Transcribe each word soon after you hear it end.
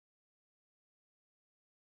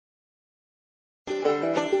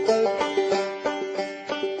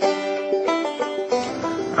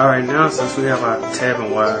Alright, now since we have our tabbing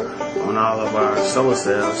wire on all of our solar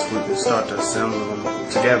cells, we can start to assemble them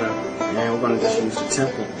together, and we're going to just use the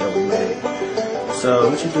template that we made. So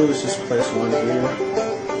what you do is just place one here,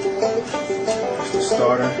 just the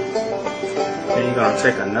starter, then you're going to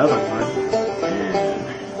take another one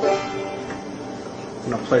and I'm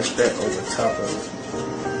going to place that over top of it.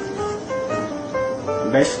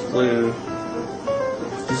 And basically,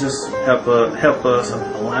 this just help us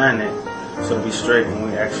align it so it'll be straight when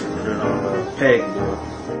we actually put it on the peg.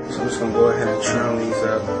 So I'm just going to go ahead and trim these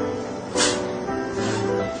up.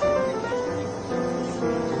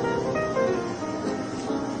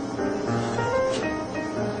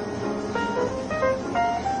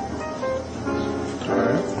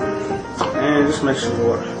 Alright. And just make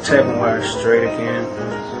sure the tapping wire is straight again.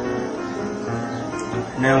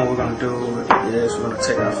 Now what we're going to do is we're going to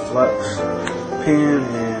take our flux pen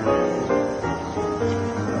and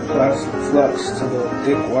apply some flux to the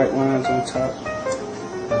thick white lines on top.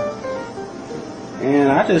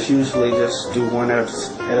 And I just usually just do one at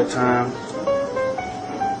a time.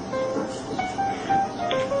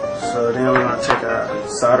 So then we're going to take our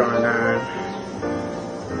soldering iron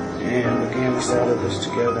and begin to solder this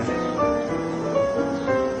together.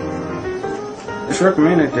 It's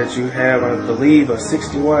recommended that you have, I believe, a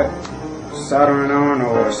 60 watt soldering iron,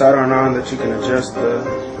 or a soldering iron that you can adjust the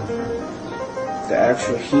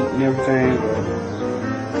actual heat and everything. But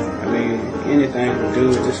I mean, anything will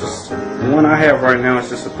do. This is the one I have right now. It's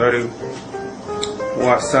just a 30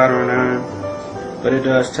 watt soldering iron, but it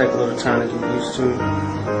does take a little time to get used to.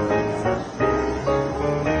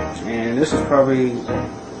 And this is probably,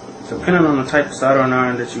 depending on the type of soldering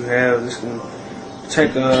iron that you have, this can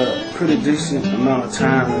take a pretty decent amount of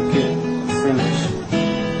time to get finished.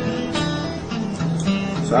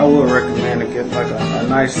 So I would recommend to get like a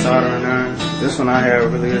nice soldering iron. This one I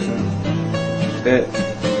have really isn't that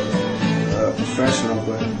professional,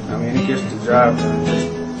 but I mean it gets the job done. It just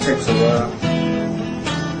takes a while.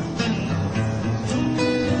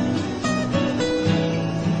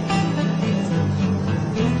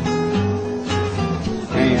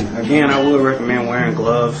 And again, I would recommend wearing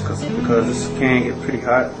gloves because this can get pretty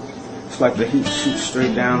hot. It's like the heat shoots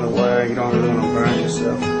straight down the wire. You don't really want to burn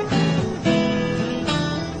yourself.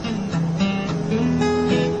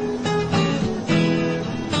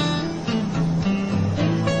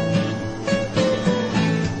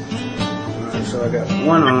 So I got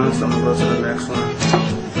one on, so I'm going to go to the next one.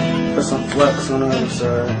 Put some flux on the other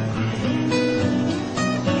side.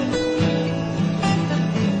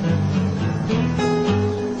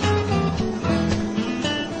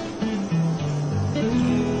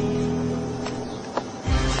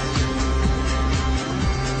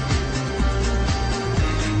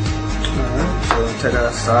 Alright, so take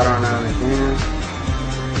our soldering iron again.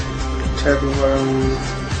 Tapping wire on.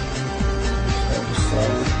 Tap the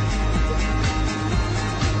solder.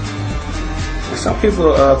 Some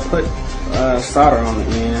people put solder on the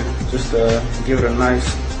end just to give it a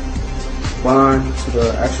nice bond to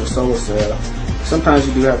the actual solar cell. Sometimes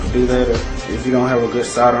you do have to do that if you don't have a good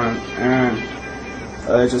soldering iron.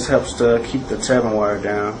 It just helps to keep the tapping wire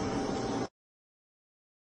down.